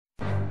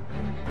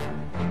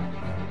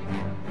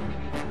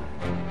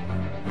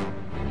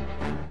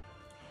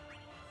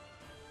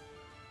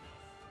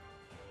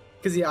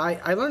Because, yeah,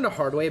 I learned the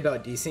hard way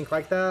about desync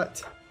like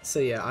that. So,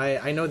 yeah,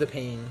 I know the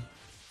pain.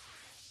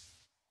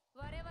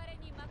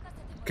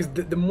 Because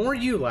the more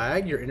you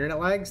lag, your internet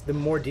lags, the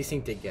more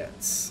desynced it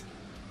gets.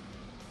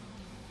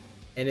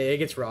 And it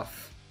gets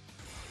rough.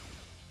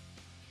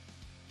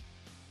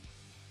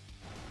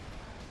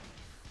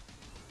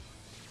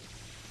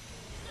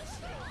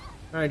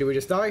 Alright, do we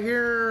just die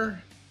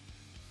here?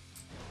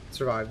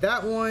 Survive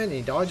that one.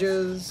 Any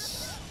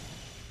dodges?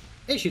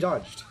 Hey, she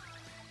dodged.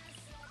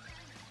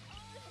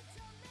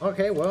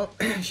 Okay, well,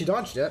 she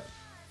dodged it.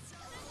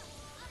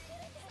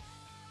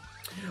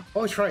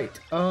 Oh, that's right.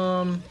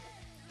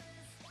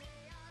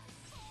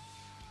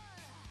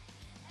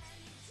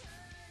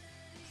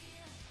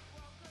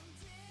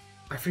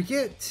 I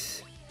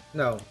forget.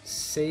 No,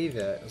 save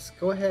it. Let's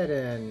go ahead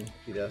and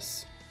do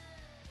this.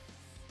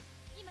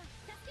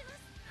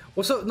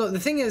 Well, so, no, the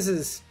thing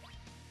is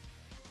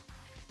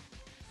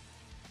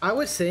I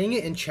was saying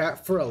it in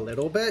chat for a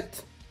little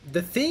bit.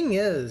 The thing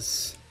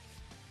is,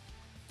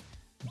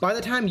 by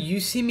the time you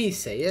see me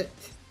say it,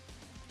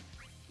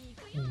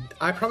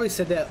 I probably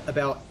said that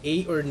about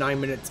 8 or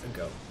 9 minutes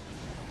ago.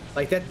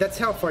 Like, that's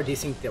how far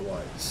desynced it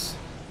was.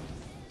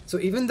 So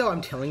even though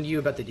I'm telling you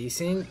about the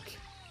desync,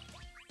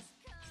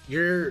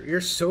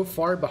 you're so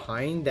far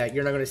behind that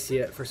you're not going to see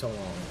it for so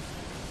long.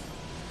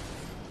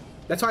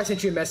 That's why I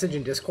sent you a message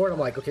in Discord. I'm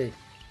like, okay,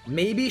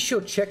 maybe she'll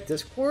check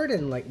Discord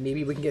and like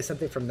maybe we can get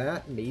something from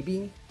that.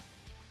 Maybe.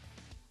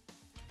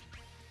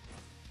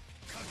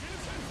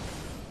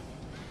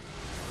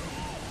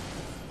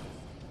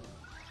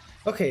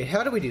 Okay,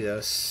 how do we do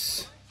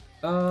this?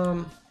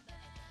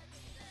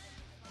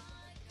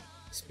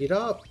 Speed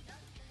up.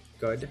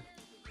 Good.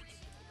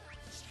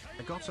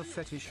 I got a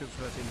fetish of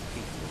hurting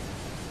people.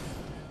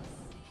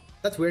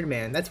 That's weird,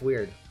 man. That's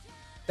weird.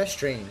 That's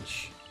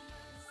strange.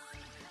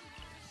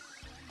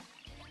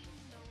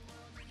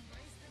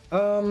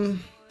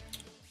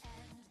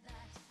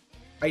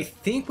 I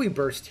think we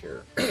burst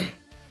here.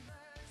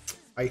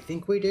 I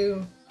think we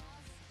do.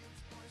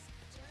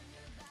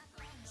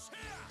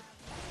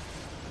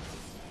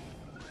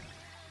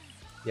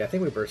 Yeah, I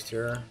think we burst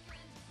here.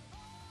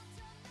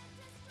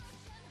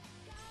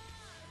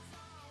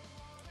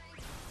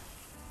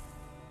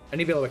 I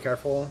need to be a little bit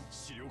careful.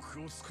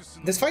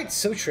 This fight's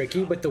so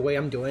tricky with the way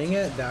I'm doing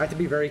it that I have to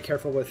be very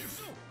careful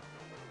with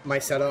my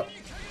setup.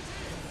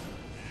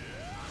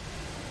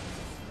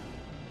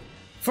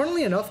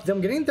 Funnily enough,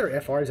 them getting their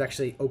FR is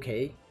actually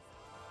okay.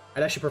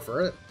 I'd actually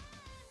prefer it.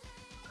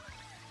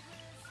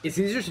 It's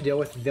easier to deal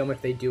with them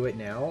if they do it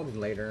now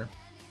than later.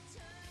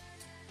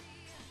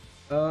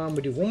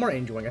 We do one more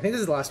Angel Wing. I think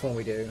this is the last one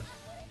we do.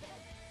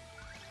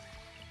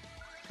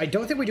 I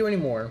don't think we do any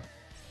more.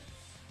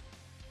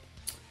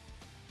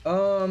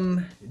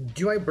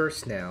 Do I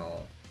burst now?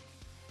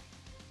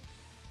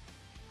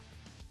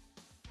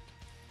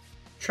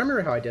 Try to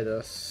remember how I did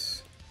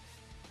this.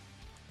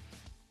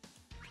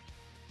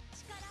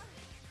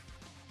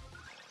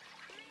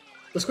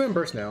 Let's go ahead and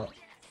burst now.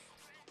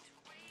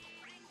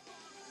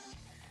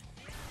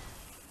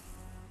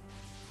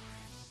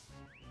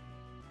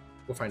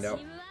 We'll find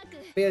out.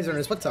 But yeah,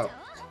 Zernus, what's up?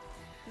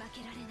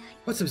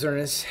 What's up,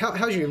 Zernus?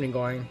 How's your evening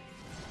going?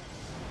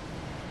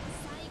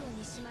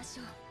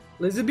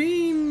 Laser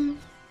beam!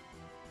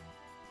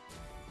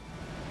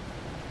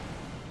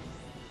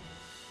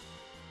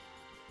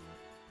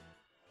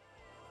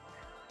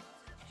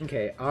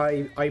 Okay,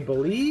 I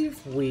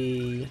believe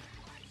we...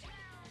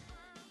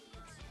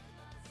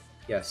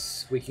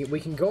 Yes, we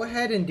can go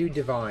ahead and do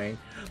Divine.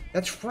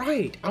 That's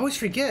right! I always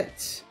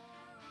forget!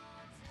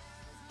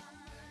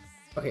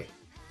 Okay.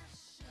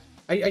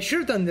 I should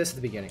have done this at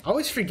the beginning. I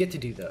always forget to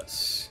do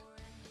this.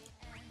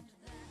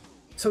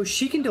 So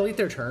she can delete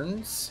their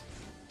turns.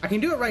 I can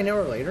do it right now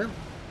or later.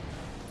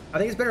 I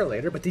think it's better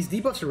later, but these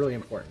debuffs are really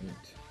important.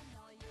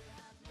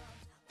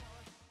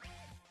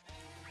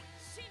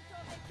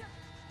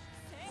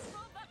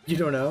 You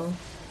don't know?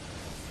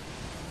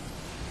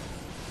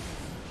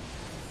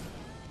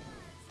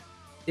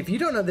 If you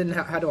don't know, then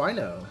how do I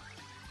know?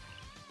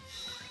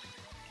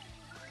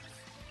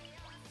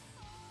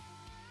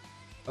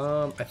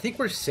 I think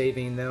we're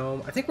saving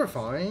them. I think we're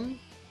fine.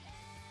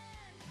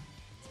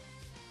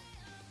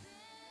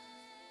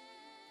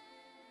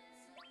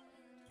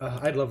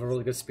 I'd love a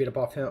really good speed up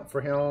off him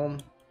for him.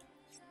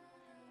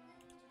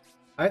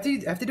 I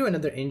have to do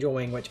another Angel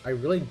Wing, which I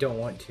really don't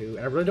want to, and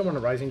I really don't want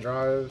a Rising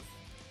Drive.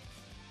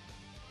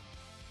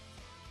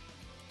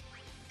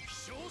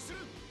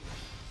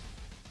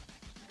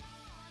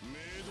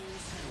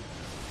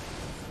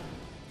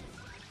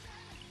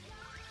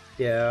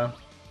 Yeah,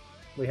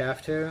 we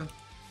have to.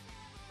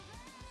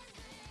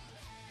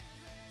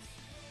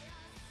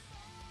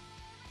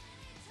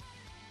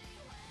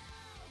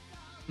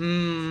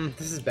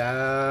 This is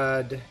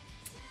bad.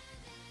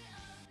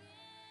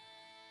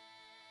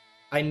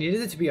 I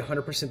needed it to be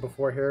 100%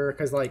 before here,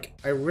 because, like,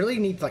 I really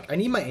need, like, I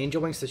need my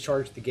Angel Wings to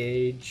charge the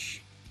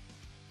gauge.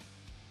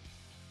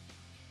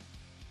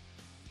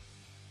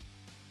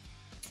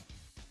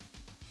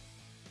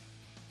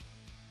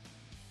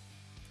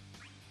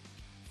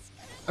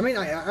 I mean,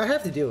 I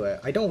have to do it.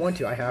 I don't want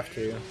to, I have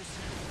to.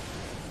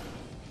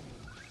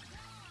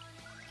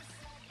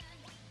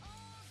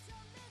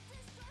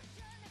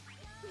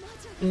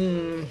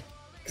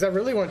 Because I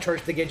really want to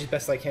charge the gauge as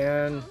best I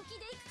can.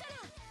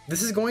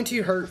 This is going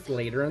to hurt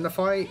later in the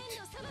fight.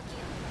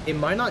 It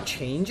might not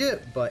change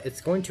it, but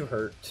it's going to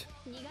hurt.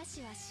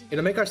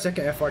 It'll make our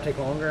second FR take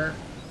longer,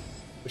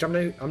 which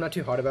I'm not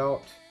too hot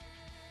about.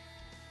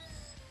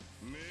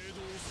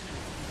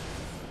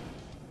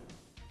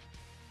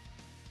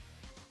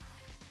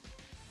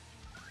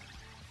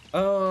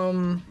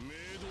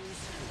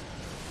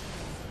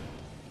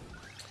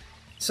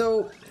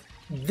 So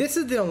this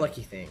is the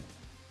unlucky thing.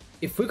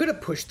 If we could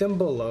have pushed them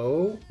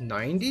below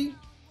 90,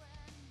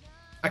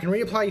 I can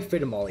reapply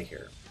Fate of Molly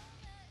here.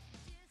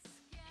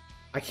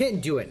 I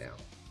can't do it now.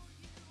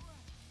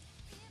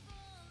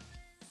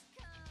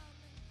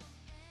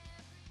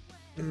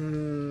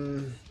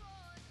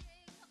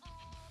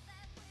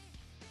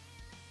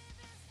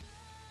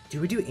 Do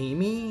we do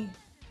Amy?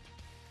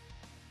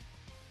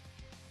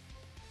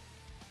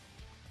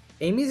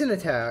 Amy's an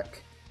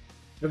attack.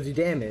 It'll do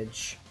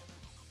damage.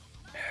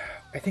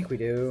 I think we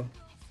do.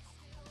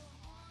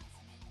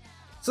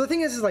 So the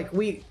thing is like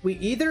we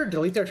either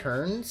delete their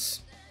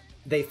turns,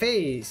 they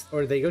phase,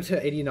 or they go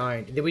to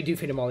 89, then we do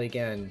Fate of Molly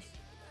again,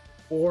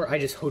 or I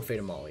just hold Fate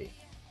of Molly.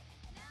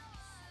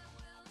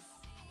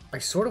 I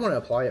sort of want to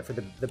apply it for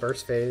the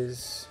burst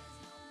phase.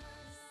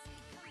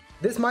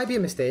 This might be a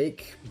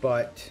mistake,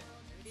 but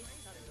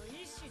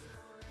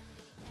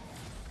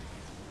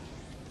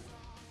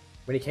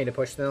when he came to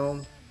push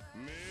them.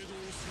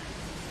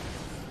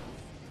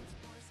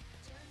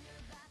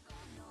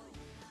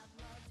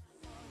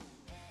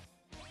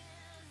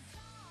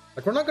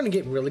 Like, we're not going to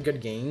get really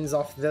good gains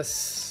off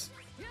this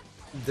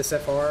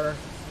FR.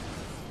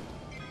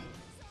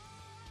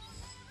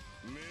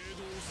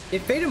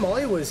 If Fate of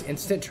Molly was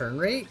instant turn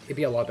rate, it'd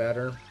be a lot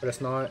better, but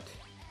it's not.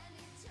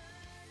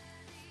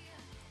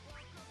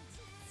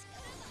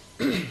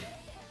 Okay,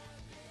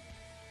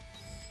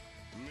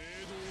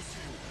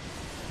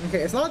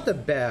 it's not the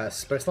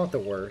best, but it's not the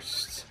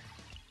worst.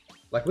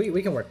 Like,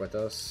 we can work with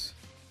this.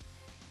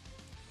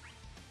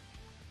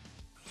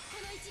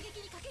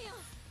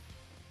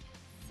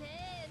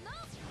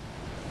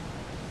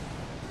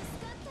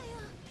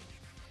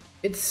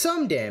 It's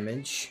some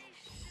damage,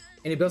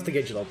 and it builds the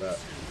gauge a little bit.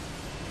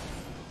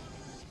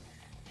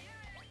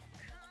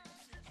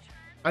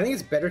 I think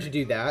it's better to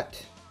do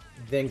that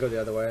than go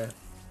the other way.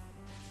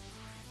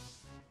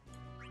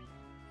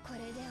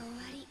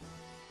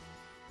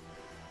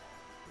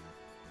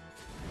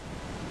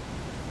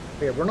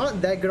 Yeah, we're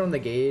not that good on the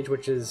gauge,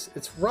 which is,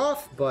 it's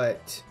rough,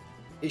 but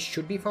it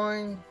should be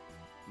fine.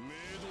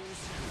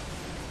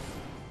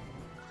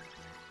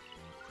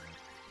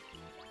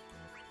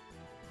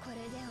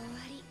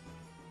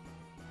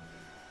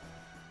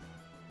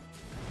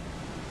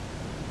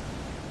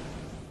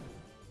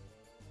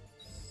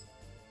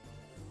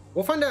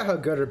 We'll find out how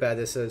good or bad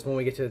this is when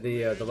we get to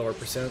the lower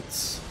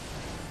percents.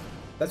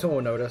 That's when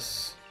we'll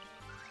notice.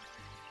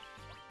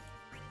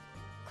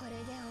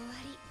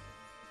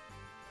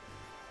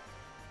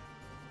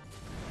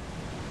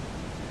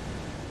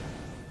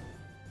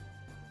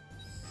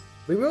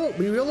 We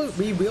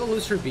will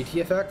lose her BT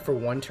effect for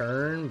one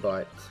turn,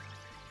 but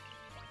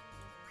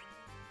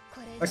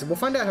like I said, we'll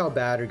find out how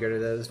bad or good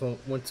it is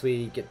once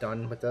we get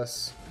done with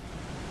this.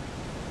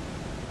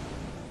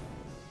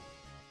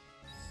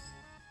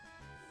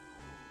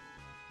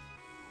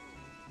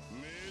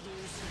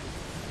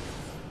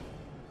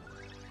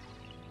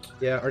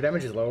 Yeah, our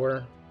damage is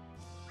lower.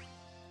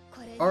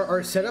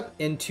 Our setup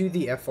into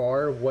the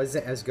FR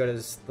wasn't as good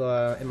as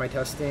in my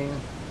testing.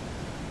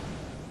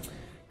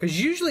 Because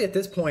usually at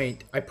this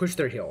point, I push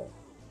their heal.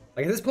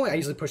 Like at this point, I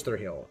usually push their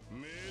heal.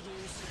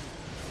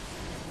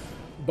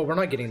 But we're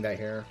not getting that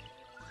here.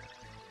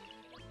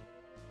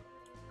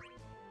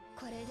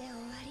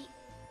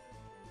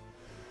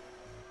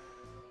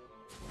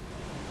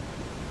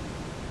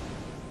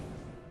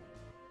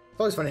 It's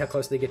always funny how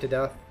close they get to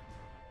death.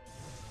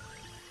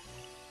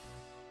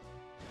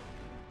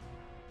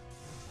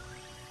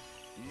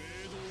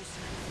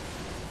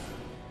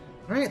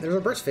 Alright, there's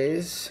a burst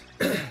phase.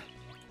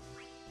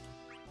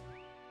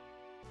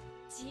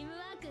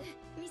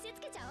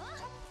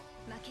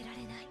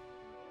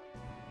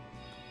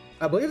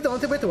 I believe the only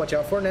thing we have to watch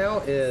out for now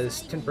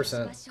is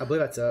 10%. I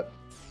believe that's it.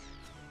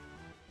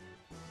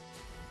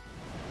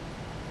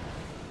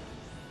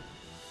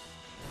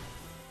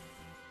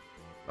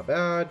 Not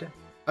bad.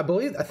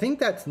 I think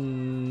that's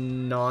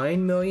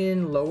 9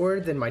 million lower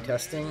than my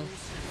testing.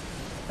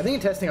 I think in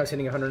testing I was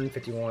hitting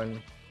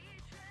 151.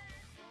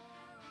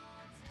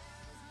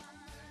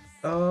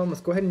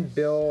 Let's go ahead and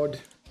build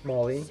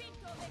Molly.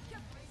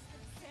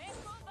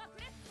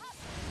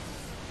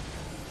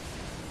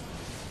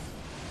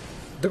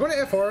 They're going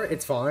to FR,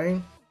 it's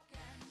fine.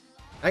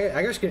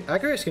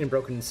 Agrias getting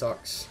broken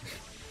sucks.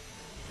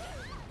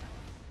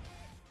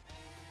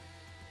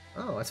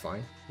 Oh, that's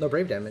fine. No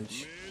brave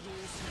damage.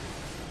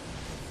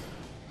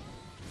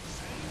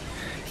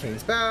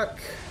 Kain's back.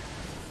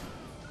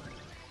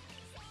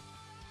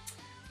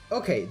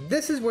 Okay,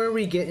 this is where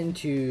we get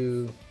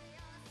into...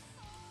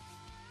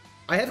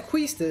 I have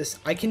Quistis,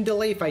 I can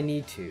delay if I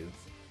need to.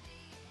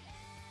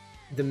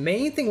 The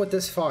main thing with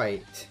this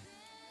fight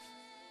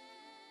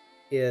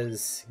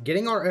is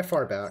getting our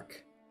FR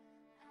back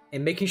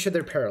and making sure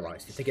they're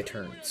paralyzed if they get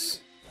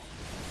turns.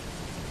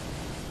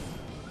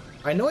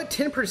 I know at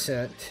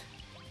 10%,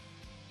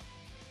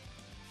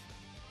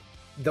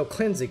 they'll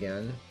cleanse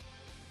again.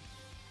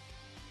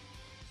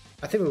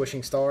 I think we're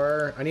Wishing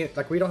Star. I need,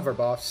 like, we don't have our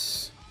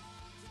buffs.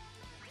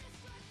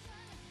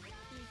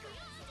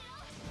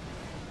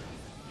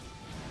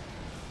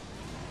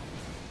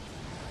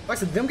 Like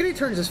I said, them getting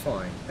turns is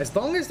fine. As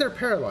long as they're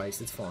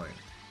paralyzed, it's fine.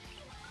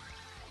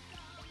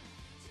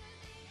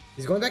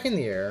 He's going back in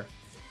the air.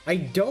 I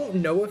don't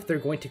know if they're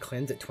going to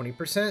cleanse at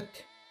 20%.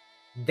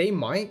 They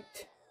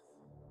might.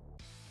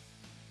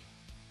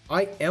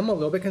 I am a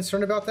little bit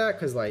concerned about that,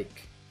 because,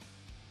 like...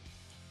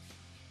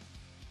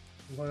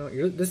 Well,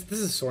 this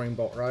is Soaring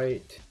Bolt,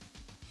 right?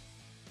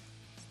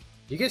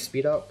 You get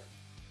speed up?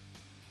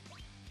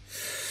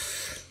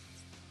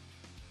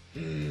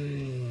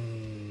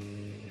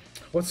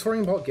 What's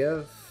Soaring Bolt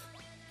give?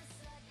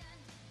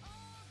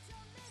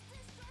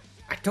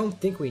 I don't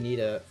think we need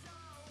it.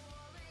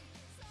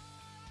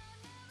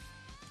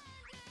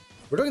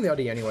 We're doing the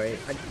LD anyway.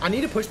 I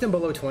need to push them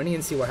below 20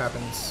 and see what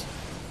happens.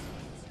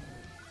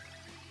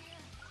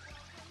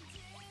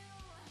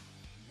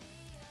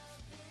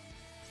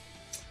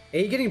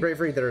 A getting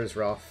Bravery there is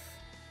rough.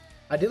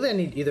 Ideally I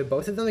need either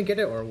both of them to get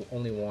it or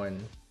only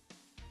one.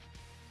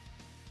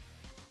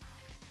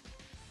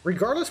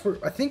 Regardless,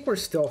 I think we're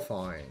still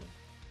fine.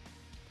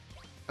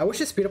 I wish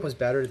the speed up was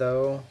better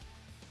though.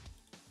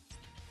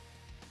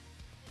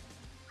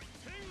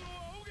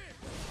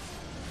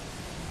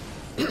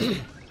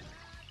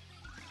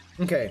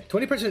 Okay,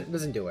 20%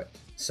 doesn't do it.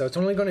 So it's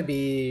only going to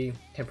be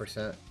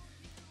 10%.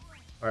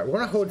 Alright, we're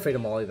going to hold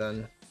Fatal Molly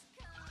then.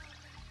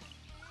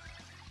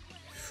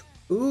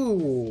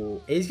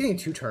 Ooh, A's getting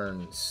 2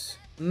 turns.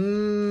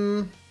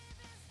 You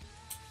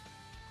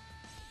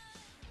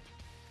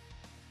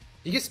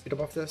get speed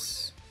up off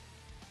this?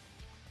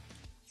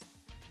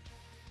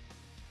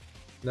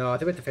 No, I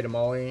think we have to Fatal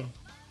Molly.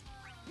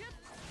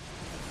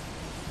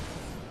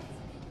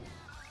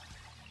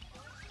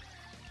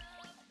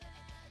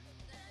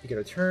 You get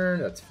a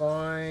turn, that's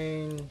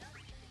fine.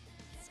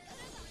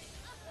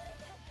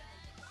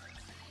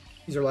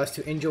 These are last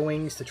 2 Angel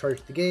Wings to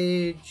charge the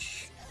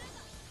gauge.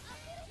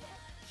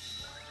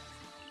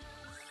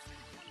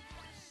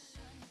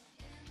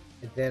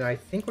 And then I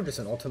think we're just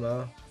an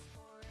Ultima.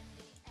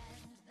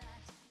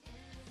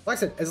 Like I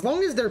said, as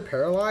long as they're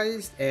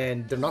paralyzed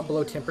and they're not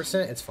below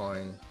 10%, it's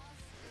fine.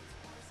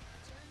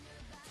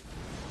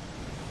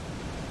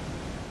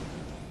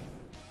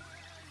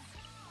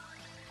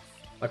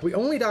 Like, we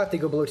only die if they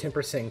go below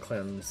 10% in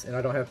cleanse, and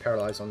I don't have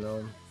paralyze on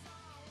them.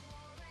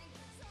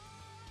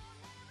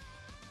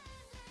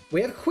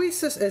 We have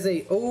Quistis as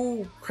a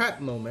oh crap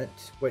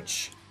moment,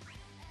 which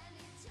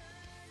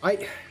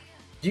do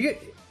you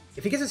get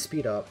if he gets a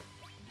speed up?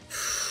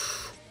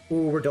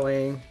 Ooh, we're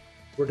delaying.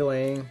 We're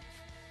delaying.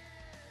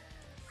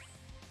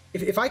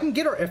 If I can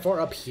get our FR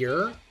up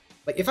here,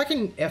 like if I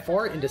can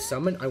FR into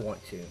summon, I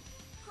want to.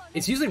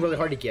 It's usually really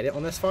hard to get it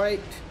on this fight.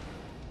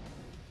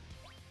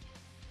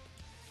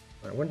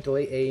 Alright, we're gonna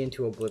delay A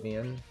into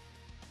Oblivion.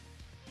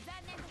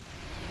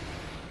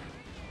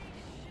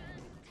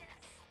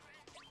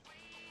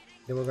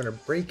 Then we're gonna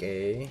break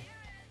A.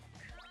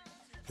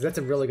 Because that's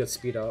a really good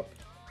speed up.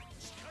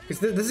 Because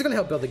this is gonna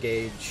help build the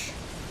gauge.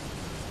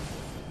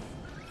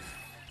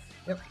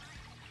 Yep.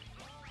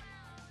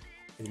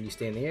 And then you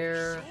stay in the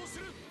air.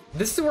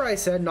 This is where I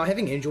said not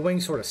having Angel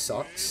Wing sort of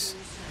sucks.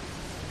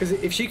 Because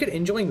if she could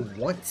Angel Wing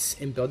once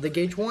and build the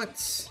gauge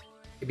once,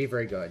 it'd be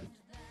very good.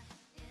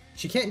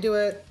 She can't do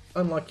it.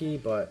 Unlucky,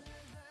 but...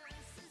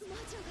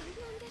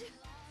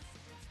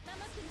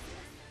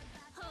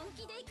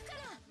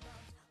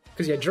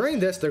 Because yeah, during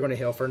this they're going to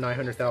heal for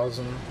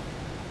 900,000.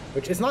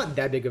 Which is not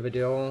that big of a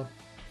deal.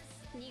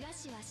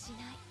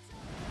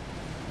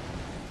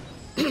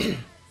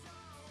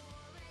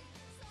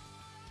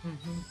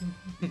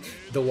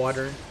 The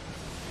water.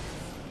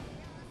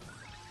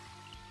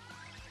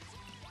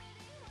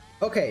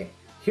 Okay,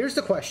 here's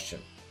the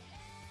question.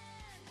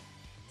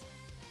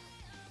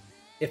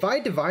 If I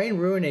Divine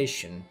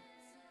Ruination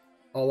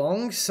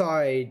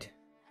alongside...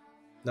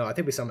 No, I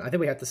think we summon. I think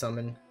we have to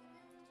summon.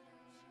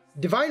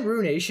 Divine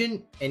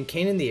Ruination and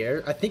Kain in the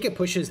air, I think it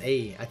pushes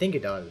A. I think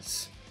it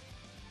does.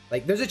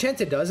 Like, there's a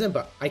chance it doesn't,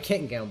 but I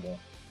can't gamble.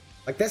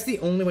 Like, that's the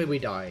only way we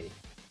die.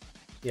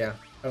 Yeah,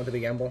 I don't think we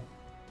gamble.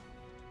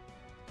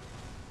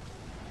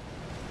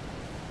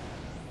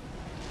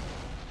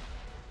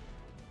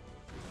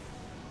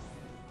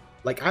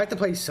 Like, I have to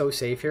play so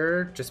safe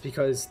here, just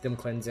because them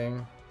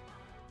cleansing.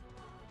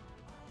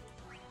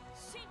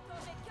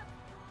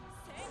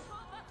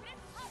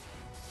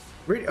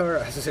 Or,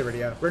 I should say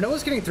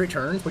RInoa's getting 3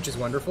 turns, which is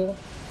wonderful.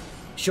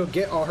 She'll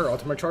get all her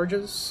ultimate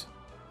charges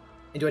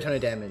and do a ton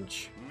of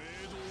damage.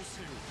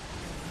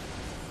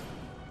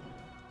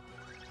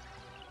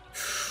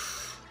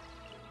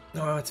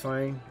 No, it's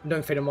fine. I'm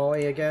doing Fatal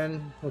Molly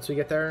again once we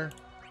get there.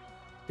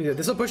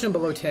 This will push them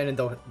below 10 and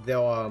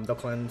they'll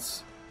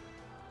cleanse.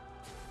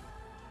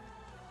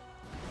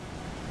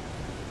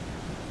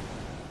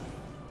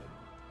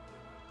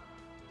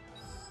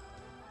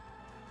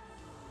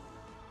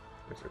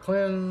 There's our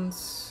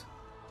cleanse.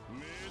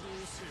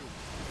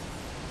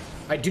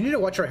 I do need to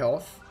watch our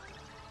health.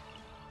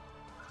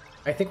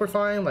 I think we're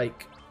fine.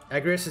 Like,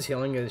 Agrias is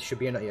healing. It should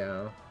be enough.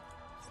 Yeah.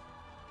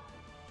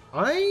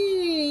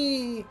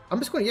 I'm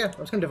just going. Yeah, I'm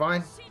just going to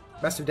divine.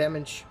 Massive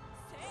damage.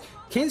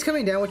 Kain's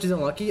coming down, which is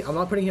unlucky. I'm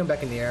not putting him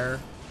back in the air.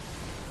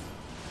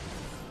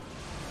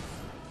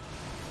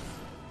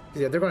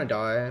 Yeah, they're going to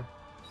die.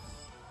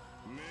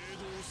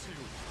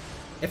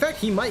 In fact,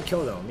 he might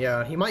kill them.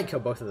 Yeah, he might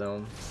kill both of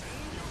them.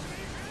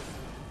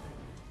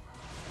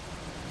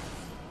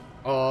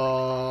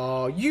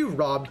 Oh, you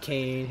robbed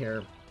Kain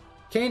here.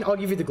 Kain, I'll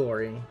give you the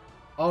glory.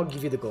 I'll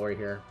give you the glory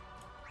here.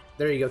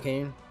 There you go,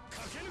 Kain.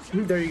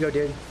 There you go,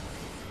 dude.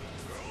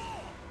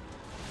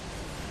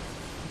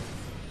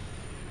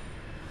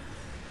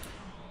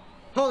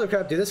 Holy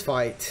crap, dude, this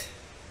fight.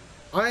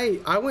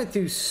 I went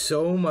through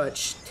so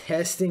much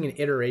testing and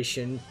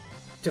iteration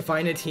to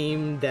find a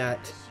team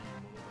that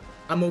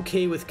I'm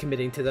okay with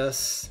committing to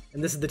this.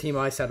 And this is the team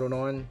I settled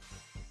on.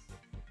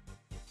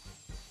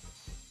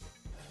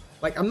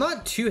 Like, I'm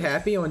not too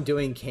happy on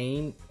doing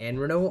Kain and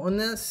RInoa on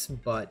this,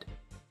 but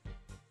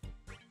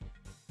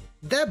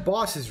that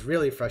boss is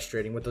really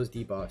frustrating with those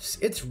debuffs.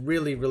 It's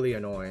really, really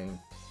annoying.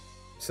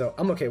 So,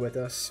 I'm okay with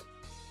this.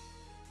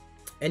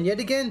 And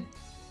yet again,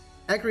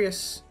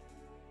 Agrias.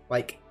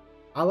 Like,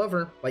 I love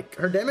her. Like,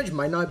 her damage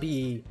might not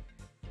be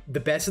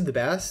the best of the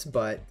best,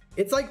 but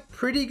it's, like,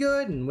 pretty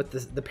good. And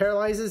with the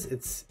paralyzes,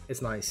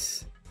 it's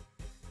nice.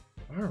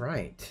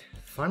 Alright,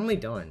 finally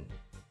done.